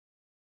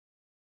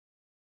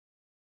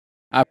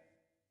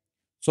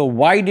So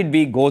why did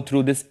we go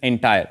through this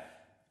entire?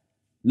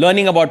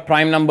 Learning about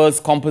prime numbers,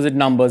 composite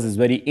numbers is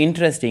very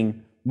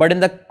interesting, but in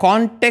the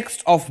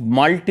context of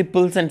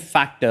multiples and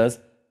factors,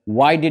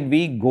 why did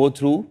we go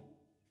through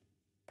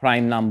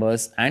prime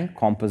numbers and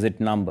composite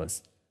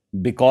numbers?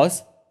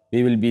 Because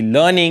we will be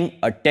learning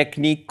a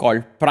technique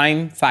called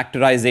prime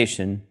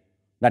factorization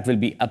that will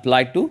be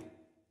applied to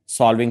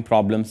solving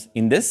problems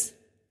in this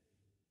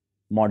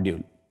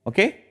module.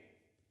 Okay?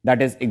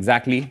 That is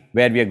exactly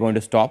where we are going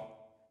to start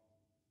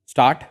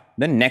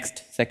the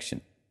next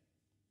section.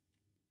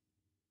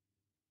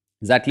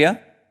 Is that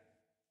clear?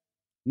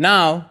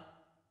 Now,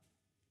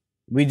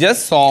 we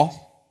just saw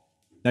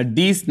that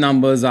these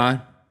numbers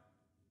are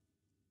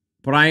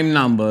prime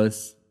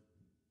numbers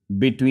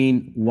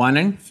between 1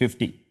 and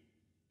 50.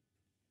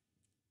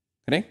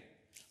 Correct?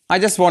 I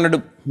just wanted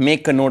to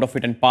make a note of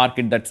it and park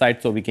it that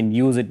side so we can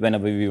use it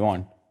whenever we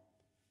want.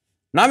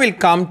 Now we'll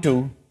come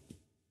to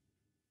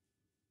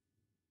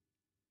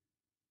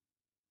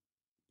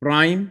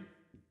prime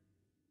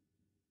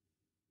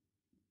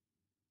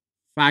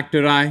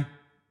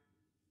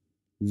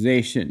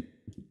factorization.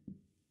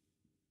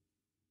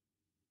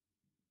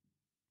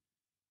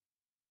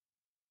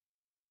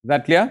 Is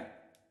that clear?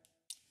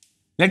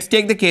 Let's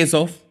take the case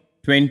of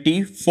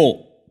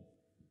 24.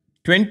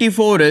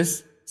 24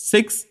 is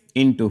 6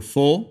 into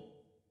 4,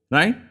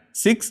 right?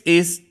 6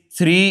 is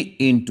 3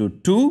 into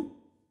 2,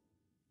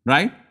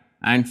 right?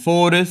 And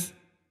 4 is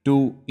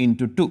 2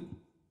 into 2.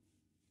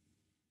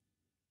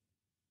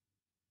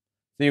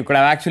 So you could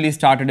have actually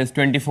started as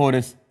 24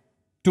 is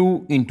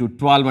 2 into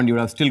 12 and you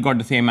would have still got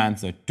the same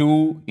answer.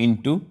 2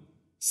 into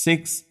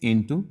 6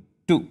 into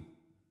 2.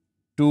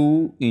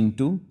 2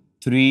 into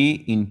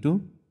 3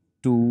 into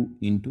 2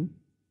 into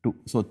 2.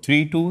 So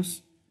 3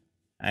 2s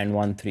and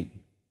 1 3.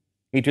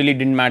 It really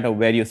didn't matter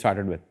where you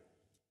started with.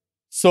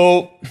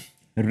 So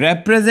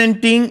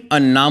representing a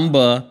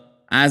number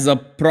as a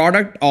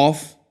product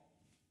of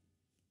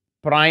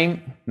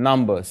prime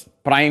numbers,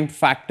 prime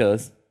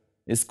factors,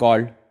 is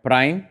called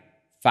prime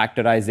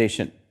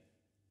factorization.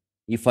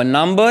 If a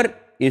number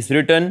is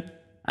written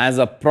as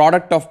a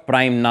product of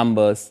prime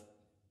numbers,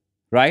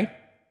 right,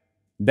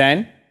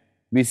 then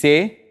we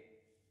say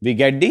we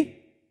get the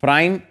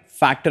prime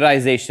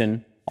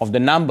factorization of the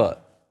number.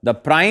 The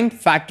prime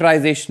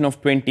factorization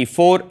of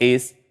 24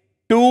 is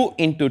 2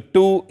 into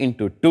 2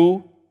 into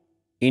 2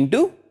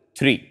 into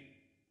 3.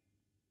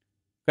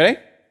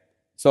 Correct?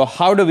 So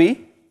how do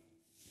we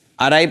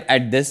arrive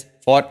at this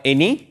for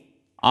any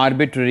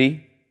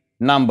arbitrary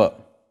number,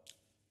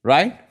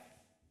 right?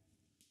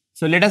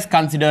 So let us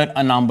consider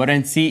a number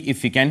and see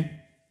if we can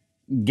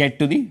get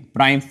to the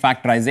prime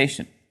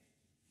factorization,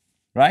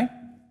 right?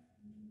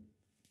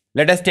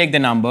 Let us take the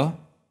number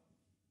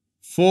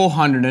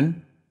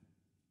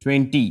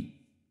 420.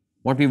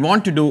 What we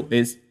want to do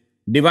is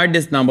divide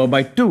this number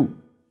by 2.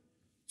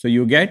 So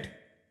you get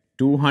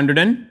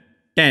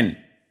 210.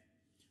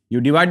 You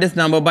divide this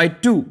number by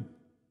 2.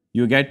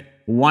 You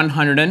get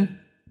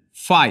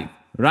 105,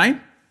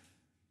 right?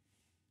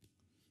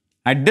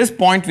 At this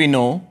point we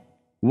know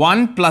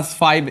 1 plus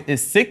 5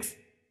 is 6.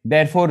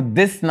 Therefore,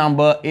 this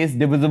number is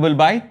divisible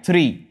by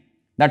 3.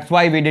 That's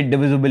why we did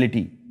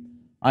divisibility.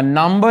 A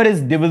number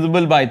is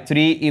divisible by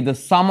 3 if the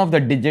sum of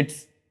the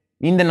digits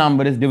in the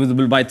number is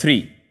divisible by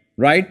 3,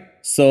 right?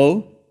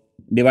 So,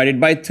 divided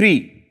by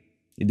 3,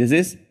 this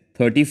is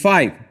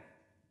 35,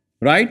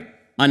 right?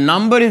 A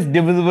number is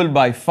divisible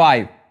by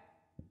 5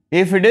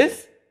 if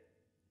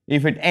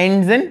it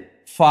ends in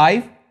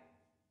 5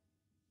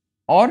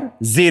 or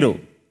 0,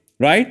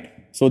 right?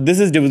 So, this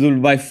is divisible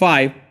by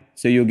 5,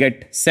 so you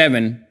get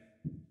 7,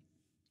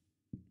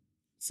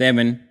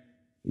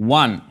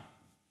 1.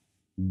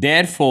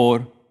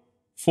 Therefore,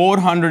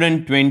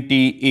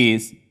 420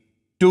 is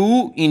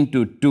 2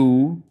 into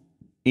 2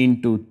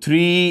 into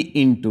 3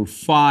 into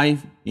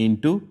 5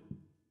 into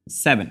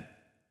 7.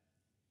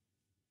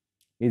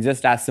 It's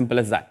just as simple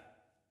as that.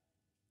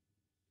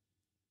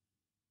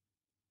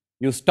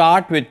 You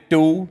start with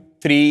 2,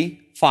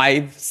 3,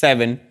 5,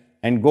 7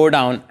 and go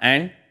down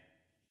and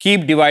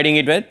keep dividing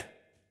it with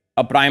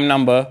a prime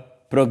number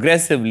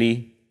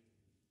progressively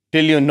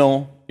till you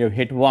know you've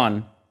hit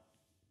 1.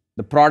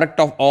 The product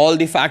of all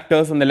the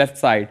factors on the left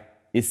side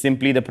is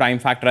simply the prime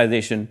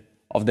factorization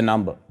of the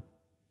number.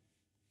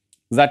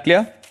 Is that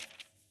clear?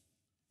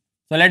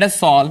 So let us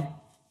solve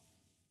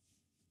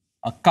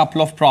a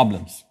couple of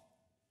problems,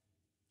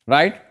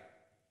 right?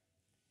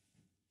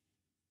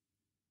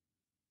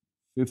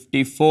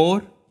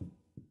 54,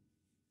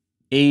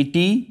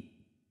 80,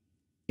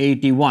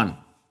 81.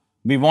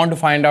 We want to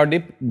find out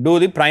do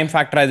the prime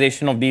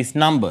factorization of these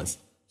numbers.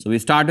 So we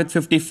start with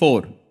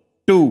 54,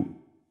 2,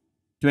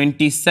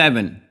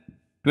 27.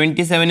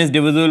 27 is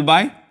divisible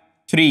by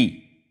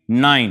 3,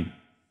 9.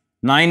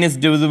 9 is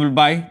divisible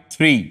by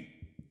 3.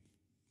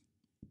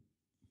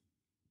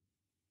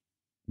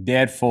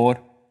 Therefore,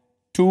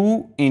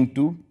 2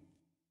 into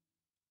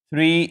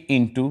 3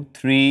 into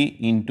 3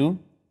 into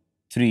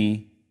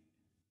 3,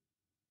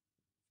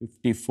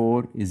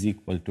 54 is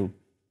equal to. Is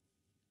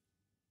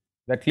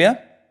that clear?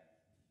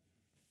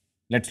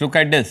 Let's look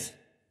at this.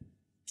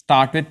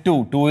 Start with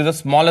 2. 2 is the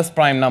smallest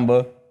prime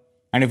number,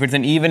 and if it's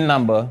an even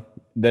number,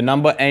 the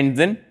number ends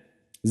in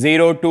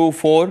 0, 2,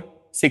 4,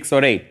 6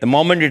 or 8. The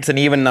moment it's an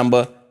even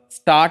number,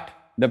 start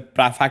the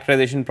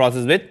factorization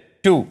process with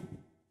 2.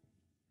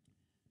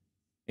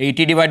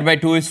 80 divided by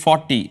 2 is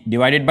 40.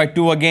 Divided by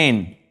 2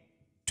 again,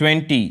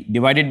 20.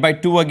 Divided by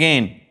 2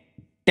 again,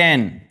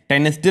 10.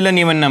 10 is still an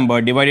even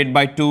number. Divided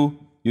by 2,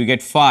 you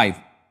get 5.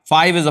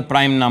 5 is a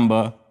prime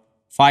number.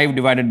 5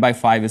 divided by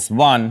 5 is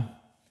 1.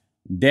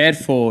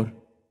 Therefore,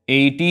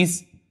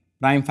 80's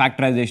prime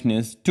factorization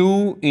is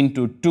 2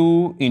 into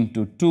 2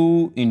 into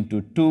 2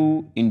 into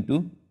 2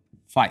 into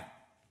 5.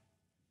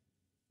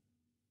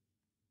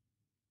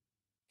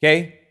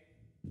 Okay?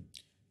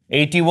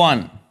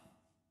 81,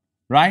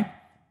 right?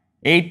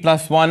 8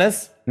 plus 1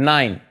 is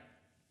 9.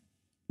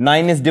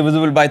 9 is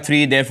divisible by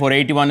 3, therefore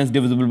 81 is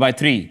divisible by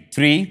 3.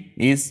 3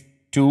 is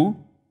 2,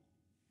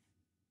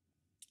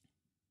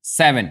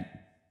 7.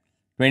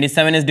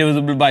 27 is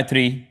divisible by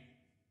 3,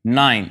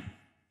 9.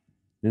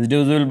 This is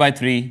divisible by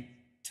 3,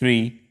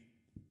 3,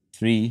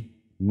 3,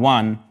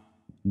 1.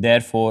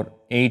 Therefore,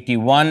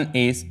 81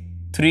 is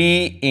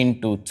 3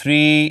 into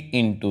 3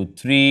 into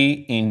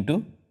 3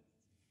 into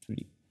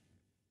 3.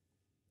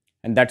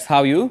 And that's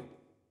how you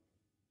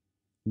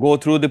go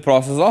through the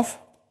process of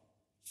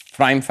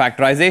prime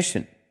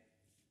factorization.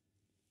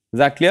 Is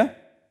that clear?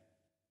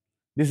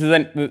 This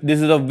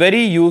is a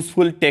very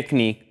useful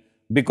technique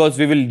because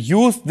we will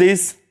use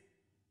this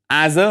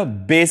as a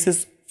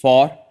basis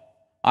for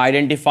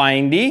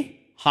identifying the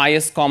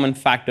highest common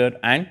factor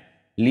and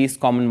least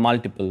common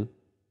multiple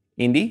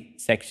in the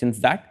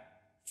sections that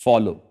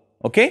follow.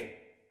 Okay?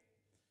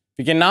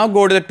 We can now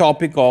go to the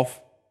topic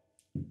of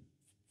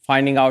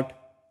finding out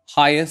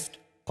highest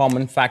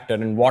common factor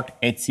and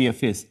what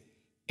HCF is.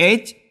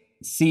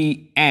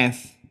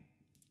 HCF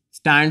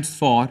stands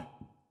for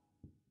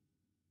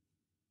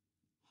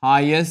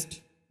highest